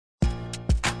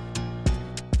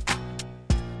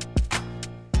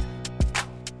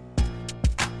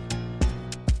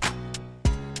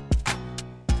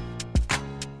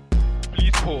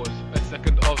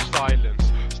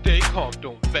silence. Stay calm,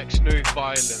 don't vex, no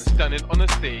violence. Standing on a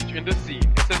stage in the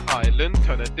scene, it's an island.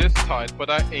 Turn at this tide, but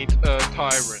I ain't a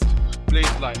tyrant.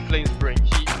 Blaze like flames bring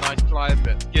heat, nice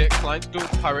climate. Get clients,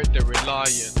 don't pirate, they're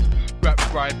reliant. Rap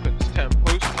ripens,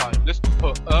 tempo's timeless.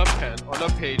 Put a pen on a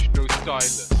page, no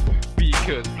stylus.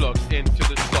 Speakers plugged into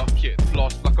the socket.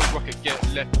 Blast like a rocket, get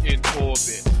left in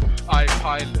orbit. I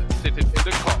pilot, sitting in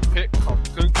the cockpit. Comp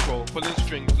control, pulling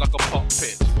strings like a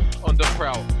puppet. On the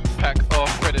prowl, pack of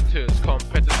predators.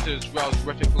 Competitors rouse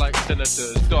rhetoric like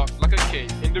senators. Dark like a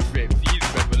cave in the rib, these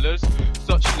revelers.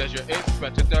 Such leisure, it's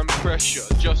better than pressure.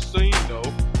 Just so you know,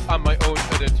 I'm my own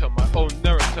editor, my own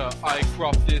narrator. I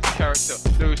craft this character,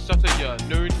 no satire,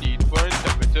 no need for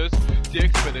interpreters. The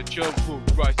expenditure will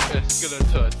rise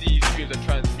escalator. These dreams are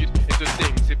transmute into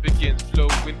things. It begins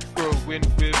flowing, growing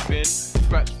within.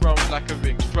 Scratch round like a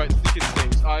ring, strike sticking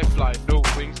things. I fly, no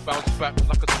wings, bounce back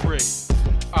like a spring.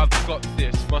 I've got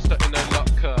this, monster in a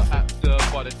locker. At the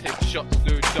bar to take shots,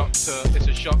 no doctor. It's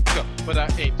a shocker, but I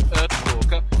ain't a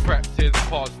talker. Practice,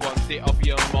 pause, one day I'll be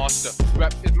a master.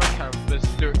 Rap is my canvas,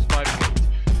 lyrics my paint.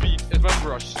 Beat is my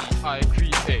brush, see I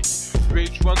create.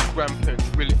 Rage runs rampant,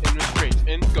 really in restraint.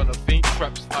 In